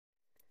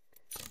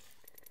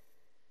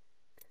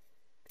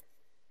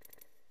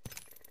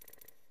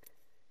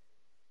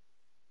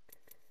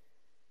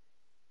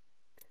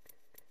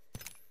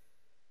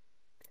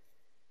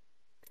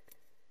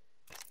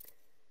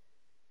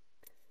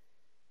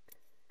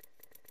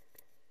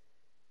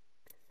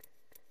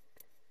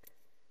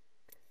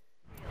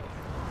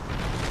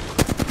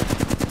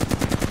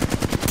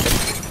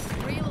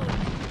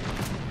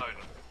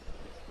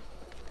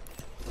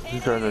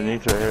He's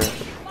underneath right here.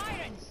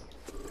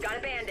 Got a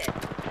bandit.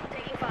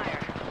 Taking fire.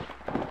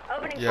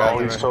 Opening Yeah,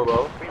 fire. He's so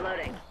low.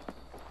 Reloading.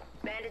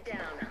 Bandit down.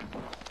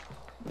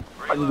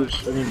 I need to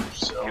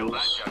Kill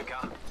that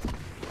joker.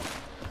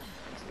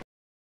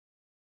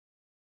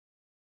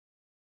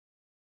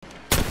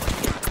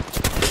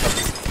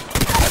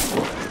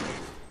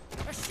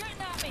 They're shooting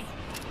at me.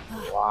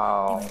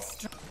 Wow.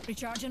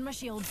 Recharging my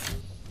shields.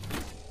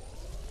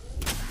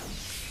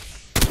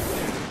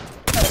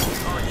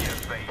 On your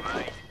feet,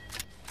 mate.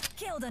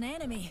 Killed an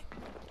enemy.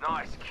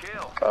 Nice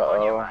kill.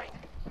 On you, mate.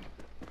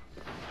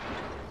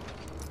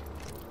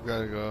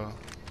 Gotta go.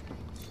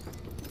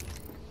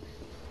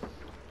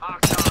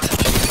 Arc target.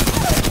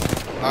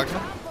 Knocked him.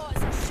 Bad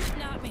boys are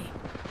shooting at me.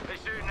 They're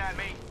shooting at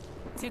me.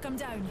 Took him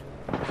down.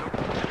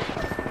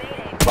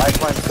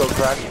 Lifeline still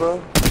cracked,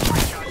 bro.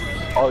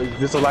 Oh, is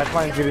this a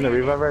lifeline giving a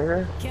revive right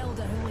here? Killed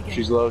a hooligan.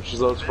 She's low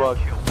as fuck.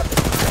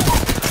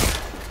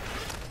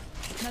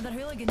 Another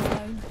hooligan's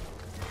down.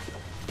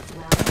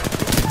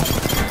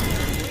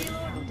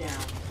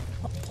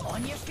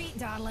 On your feet,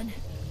 darling.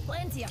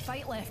 Plenty of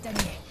fight left in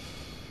you.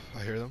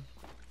 I hear them.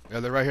 Yeah,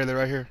 they're right here. They're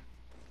right here.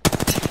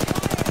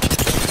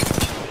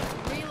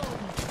 Reloading.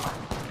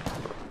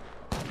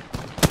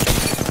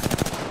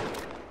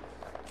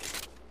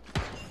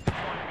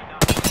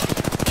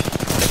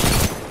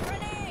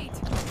 Grenade!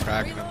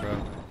 Cracking them,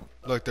 bro.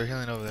 Look, they're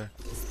healing over there.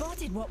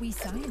 Spotted what we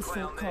science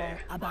folk call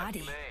a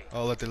body.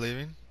 Oh, look, they're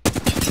leaving.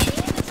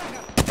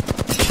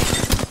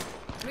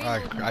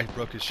 I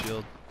broke his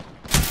shield.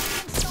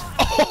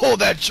 Oh,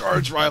 that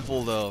charge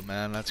rifle though,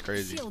 man, that's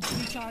crazy. Shields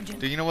recharging.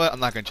 Dude, you know what? I'm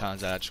not gonna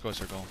challenge that. Just go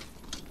circle.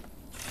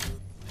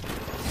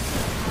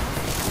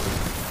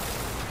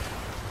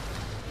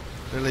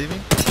 They're leaving.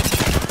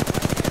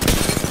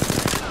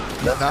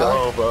 Let's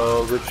go,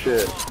 bro. Good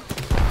shit.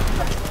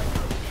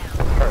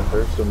 Alright,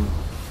 there's some.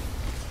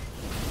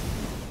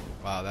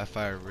 Wow, that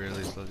fire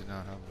really slows you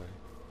down, huh, buddy?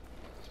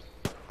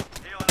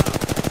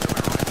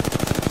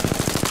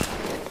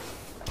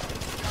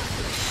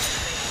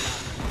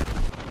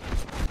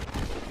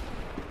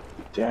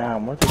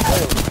 Damn, what the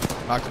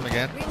hell? Knocked him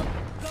again.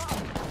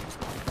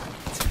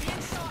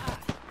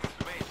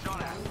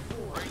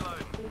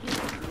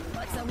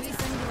 What's the wee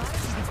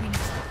singularity between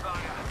us?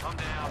 I'm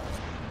down.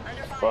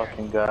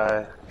 Fucking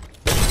guy.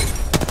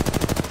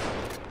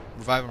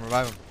 Revive him,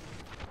 revive him.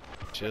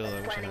 Chill, I wish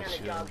I Planning had on a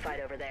shield. dogfight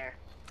over there.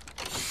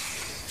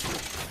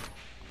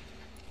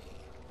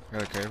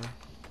 Got a caver.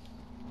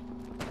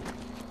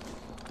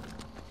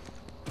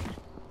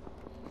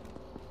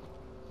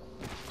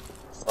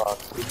 Fuck,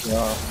 speaking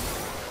off.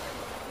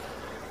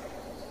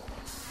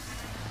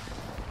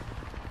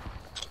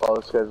 Oh,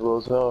 this guy's low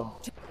as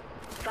hell.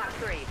 Fox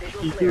 3,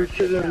 visual Keep clear. your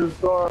shit in the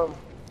storm.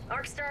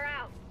 Arcstar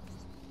out.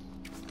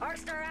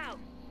 Arcstar out.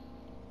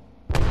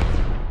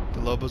 The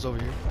Lobo's over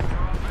here.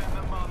 Drop in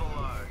the mother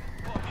load.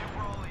 Pop your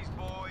rollies,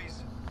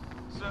 boys.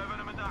 Serving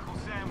them a knuckle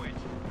sandwich.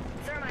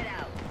 Thermite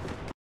out.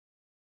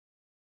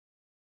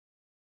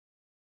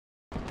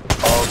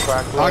 Oh,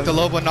 crack one. Knock the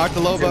Lobo, knock the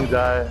Didn't Lobo.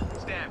 die.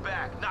 Stand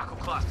back. Knuckle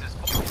clusters.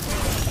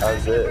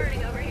 That's it.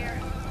 Burning over here.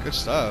 Good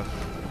stuff.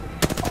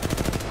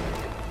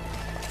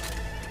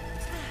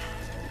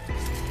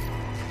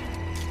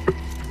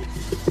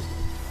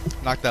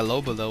 Knock that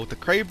Lobo though with the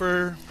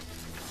Kraber.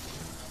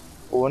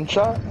 One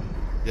shot?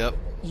 Yep.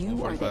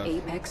 You are the 145.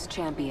 Apex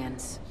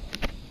champions.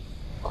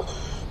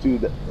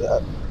 Dude,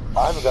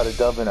 I haven't got a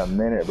dub in a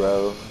minute,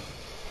 bro.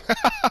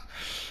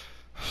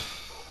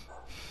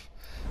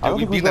 Dude,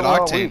 we beat that won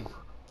all Octane. week.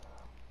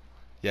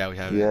 Yeah, we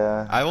have.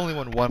 Yeah. I've only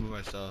won one by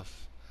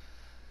myself.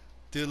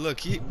 Dude,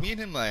 look, me and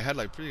him like had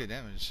like pretty good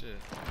damage. Shit.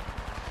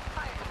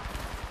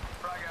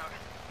 Frag out.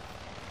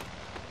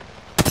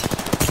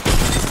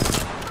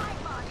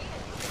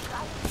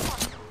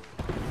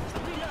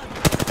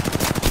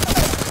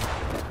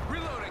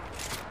 Reloading.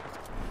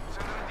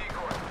 Send in a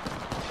decoy.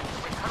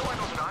 Wait, how do I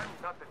know that I'm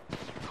not the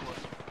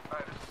coolest?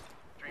 Alright, this is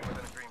dream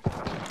within a dream.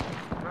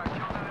 Right,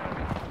 kill that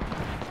enemy.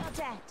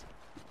 Contact.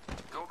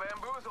 Go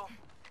bamboozle.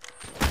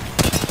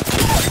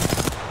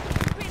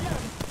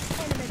 Reload.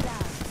 Enemy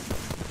down.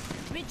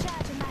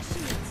 Recharging my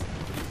shields.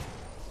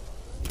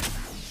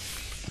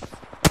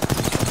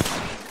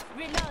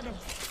 Reloading.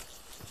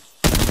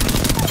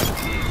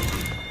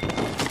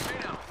 Hey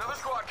now, another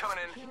squad coming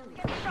in.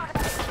 Shot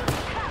at.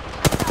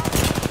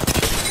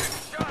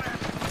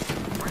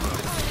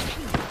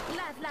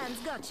 Lifeline's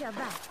got your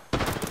back.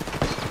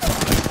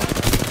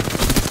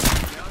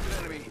 Down an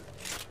enemy.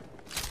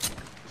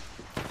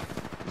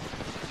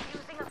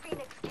 Using a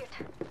Phoenix kit.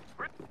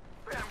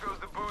 Bam goes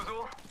the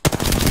boozle.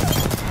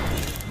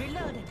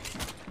 Reloading.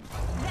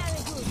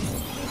 Very good.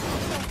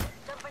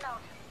 Jumping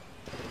out.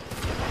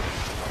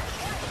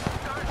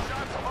 Start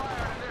shots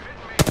fired and they're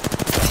hitting me.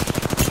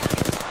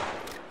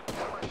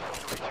 Tell my shield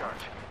to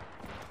recharge.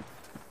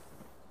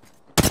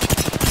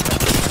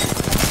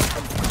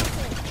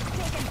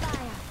 Taking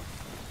fire.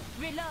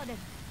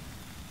 Reloading.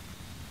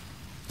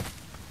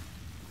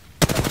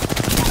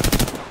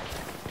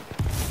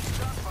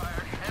 Shots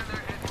fired and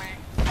they're hitting me.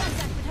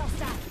 Contact with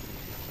hostile.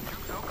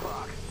 Jukes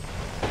o'clock.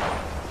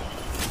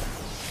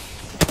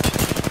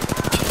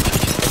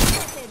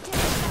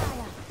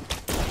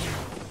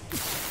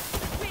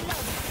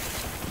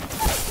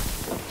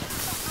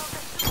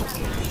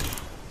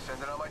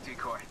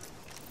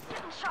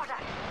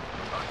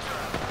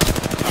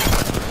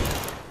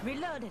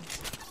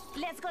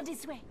 Let's go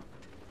this way.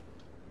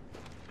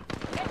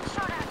 Getting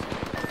shot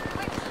at.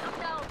 Wait, I'm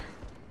down.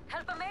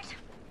 Help a mate.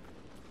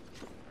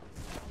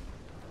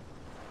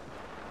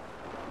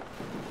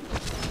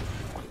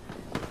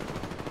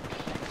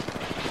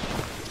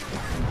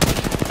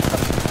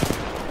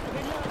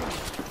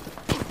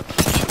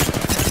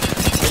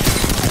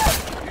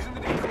 Using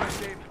the decoy,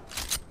 Dave.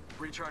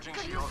 Recharging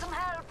Could use shield. some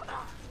help.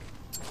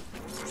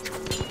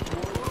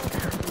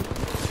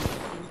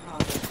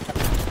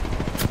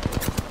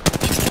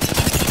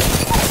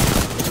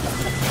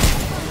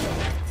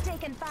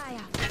 Taking fire.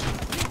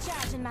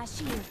 Recharging my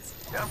shields.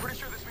 Yeah, I'm pretty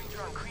sure this means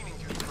you're on cleaning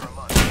duty for a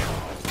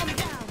month. I'm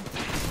down.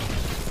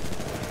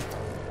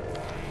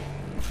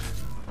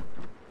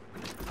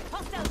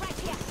 Hostile right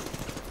here.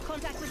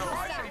 Contact with So I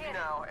hostile. save you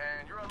now,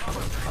 and you're on my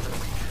list for the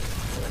week.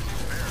 That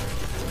seems fair.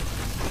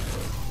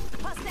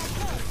 Hostile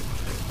close.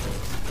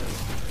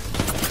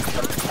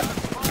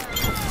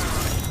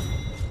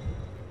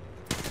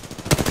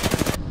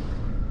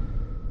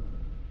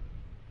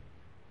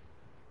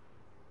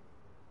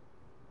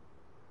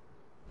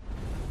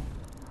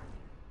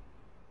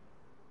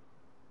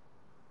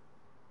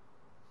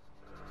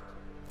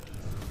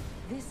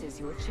 This is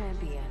your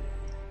champion.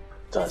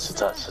 Touch.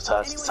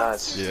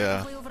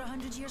 Yeah. Probably over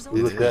 100 years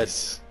We old. look good.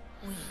 Is.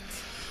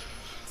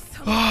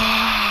 Right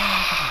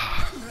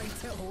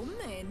at home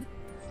then.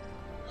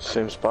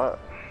 Same spot.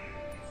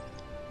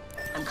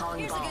 I'm calling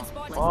Here's a ball.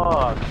 good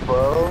spot. Fuck,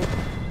 bro.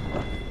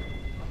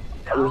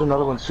 There's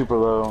another one super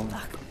low.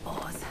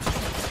 Boss.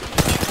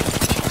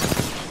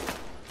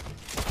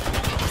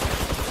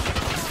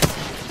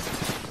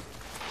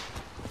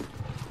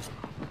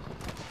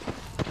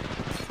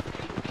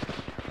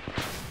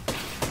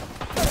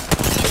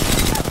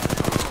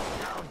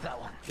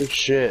 Good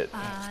shit.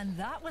 And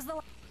that was the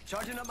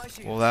Charging up my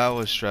shield. Well, that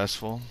was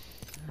stressful.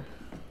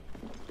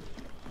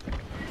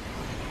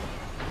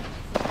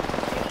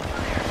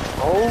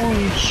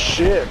 Holy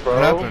shit, bro.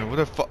 What happened? What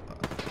the fuck?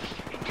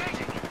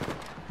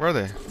 Where are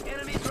they?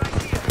 Enemies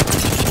right here.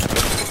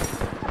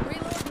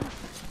 reloading.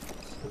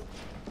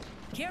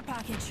 Care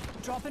package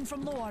dropping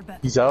from low orbit.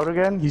 He's out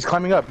again? He's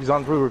climbing up. He's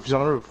on the roof. He's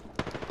on the roof.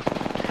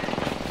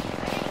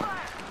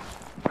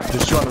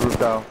 There's two on the roof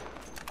now.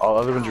 All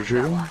other ones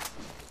retreating.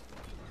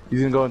 He's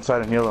gonna go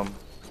inside and heal him.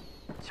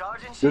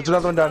 Charging There's shield.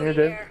 another one down here,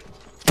 Dave.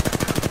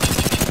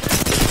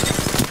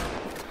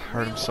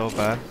 Hurt him so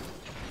bad.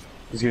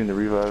 He's getting the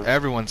revive.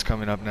 Everyone's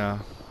coming up now.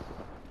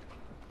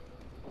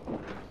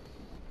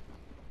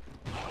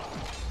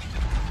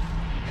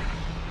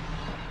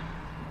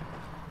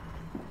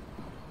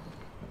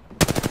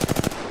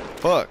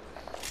 Fuck.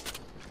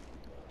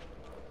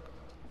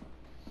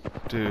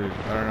 Dude,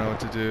 I don't know what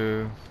to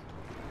do.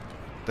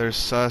 They're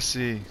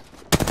sussy.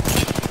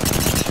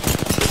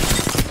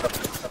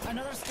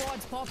 Another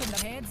squad's popping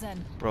their heads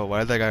in. Bro, why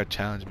did that guy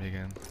challenge me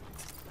again?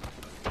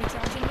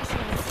 Recharging my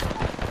shields.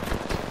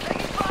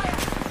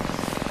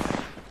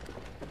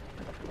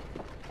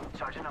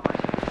 Charging up my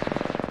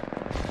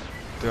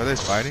shield. Dude, are they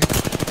fighting?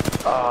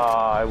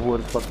 Ah, I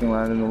would fucking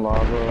land in the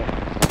lava.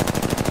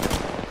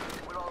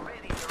 We're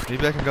already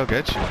Maybe I can go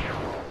get you.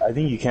 I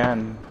think you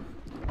can.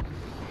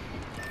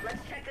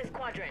 Let's check this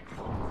quadrant.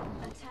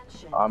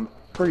 Attention. I'm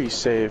pretty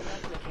safe.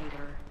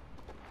 Replicator.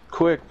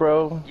 Quick,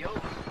 bro.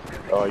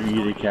 Oh,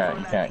 you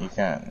can't.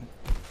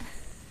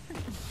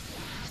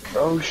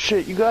 Oh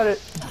shit, you got it.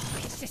 Oh,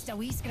 it's just a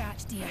wee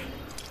scratch, dear.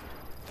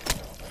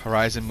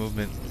 Horizon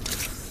movement.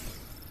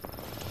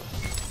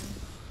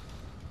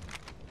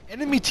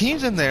 Enemy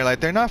teams in there, like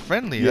they're not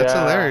friendly. That's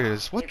Yeah.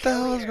 hilarious. What the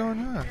hell is going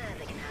on? Ah,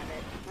 they can have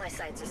it. My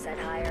sights are set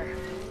higher.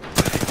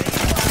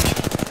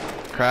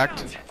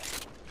 Cracked.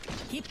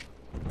 Keep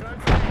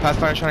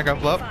Pathfinder trying to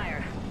go up.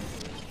 Fire.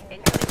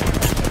 Incoming.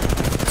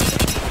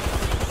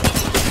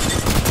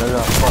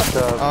 No, fucked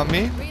up. On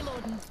me.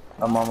 reloading.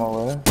 I'm on my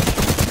way.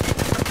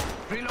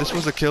 This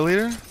was a kill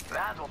leader.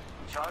 That one.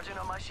 Charging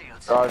on my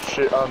shields. Oh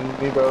shit, on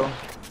me, bro.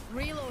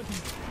 Reloading.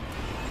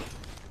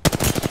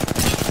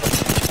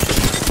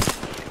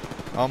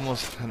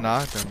 Almost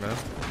knocked him, bro.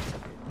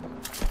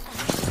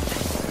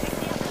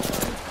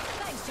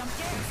 Thanks, jump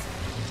kids.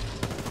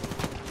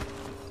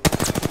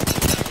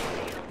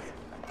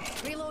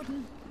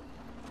 Reloading.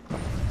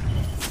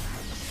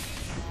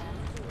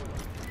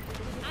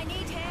 I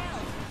need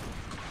help.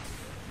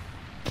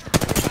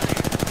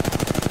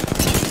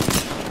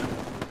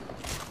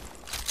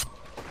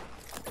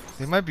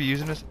 They might be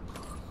using this.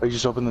 I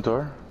just opened the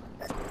door.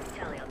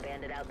 Tally on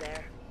bandit out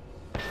there.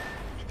 Could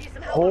use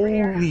some help over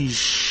here. Holy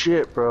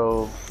shit,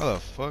 bro. What the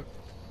fuck?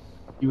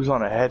 He was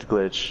on a head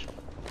glitch.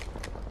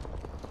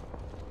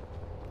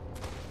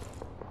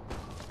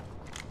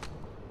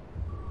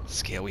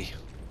 Scary.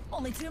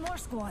 Only 2 more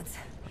squads.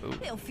 Ooh.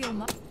 They'll feel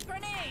my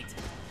grenade.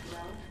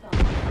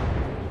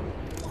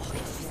 Oh,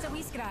 it's just a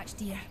wee scratch,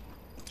 dear.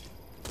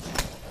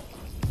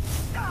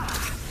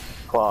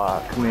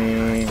 Fuck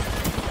me.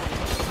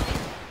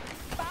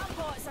 Bomb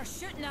bots are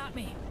shooting at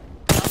me.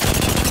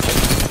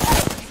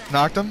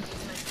 Knocked him.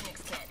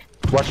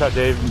 Watch out,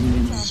 Dave.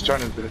 He's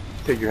trying to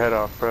take your head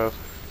off, bro.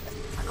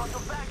 I got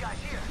some bad guys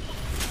here.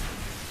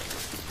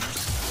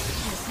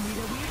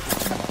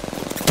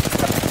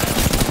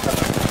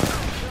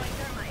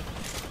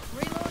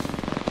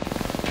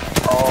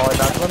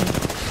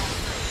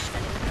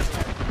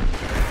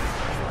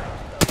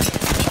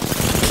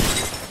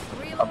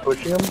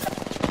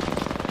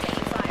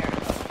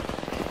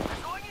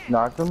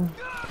 Knocked him.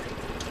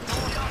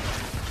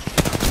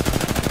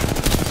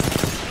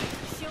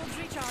 Shields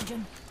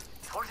recharging.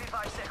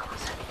 45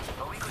 seconds.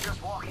 But we could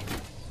just walk in.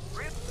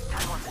 Rip,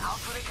 that one's out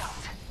for the count.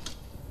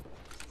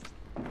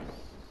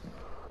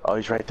 Oh,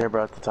 he's right there,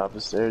 bro, at the top of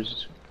the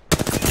stairs.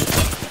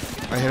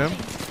 I hit him.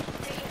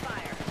 Taking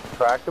fire.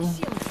 Cracked him.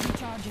 Shields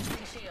recharging.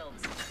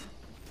 Shields.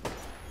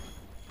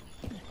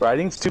 Bro, I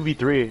think it's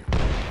 2v3.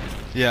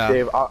 Yeah.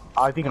 Dave,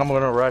 I think I'm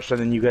gonna rush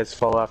and then you guys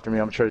follow after me.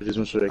 I'm trying to do as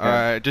much as I can.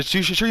 Alright, just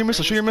shoot your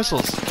missiles. Shoot your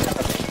missiles.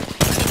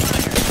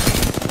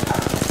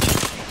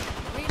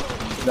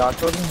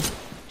 Knocked him.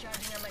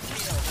 Charging on my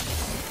shield.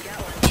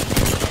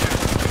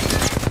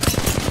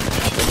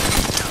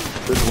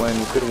 Got one.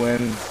 Good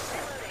win.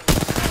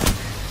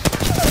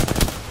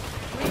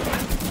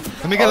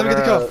 Let me get the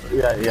kill.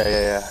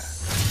 Yeah. 10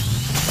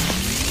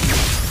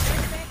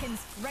 seconds.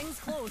 Rings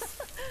close.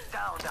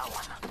 Down that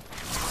one.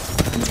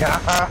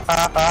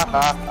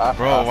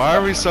 Bro, why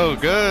are we so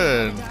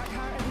good? Dark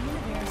heart of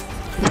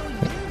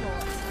the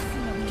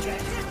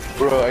universe.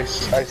 Bro,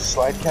 I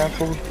slide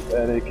canceled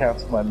and it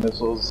canceled my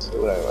missiles.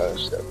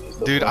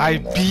 Whatever. Dude, I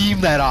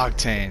beamed that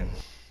Octane.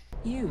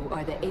 You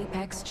are the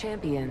Apex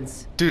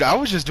champions. Dude, I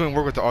was just doing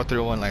work with the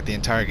R301 like the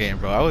entire game,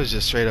 bro. I was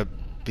just straight up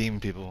beaming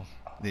people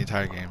the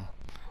entire game.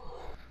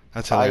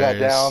 That's hilarious. I got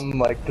down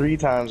like 3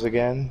 times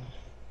again.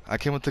 I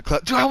came with the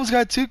clutch. Dude, I almost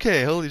got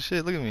 2K. Holy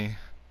shit, look at me.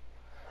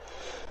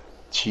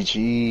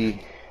 GG.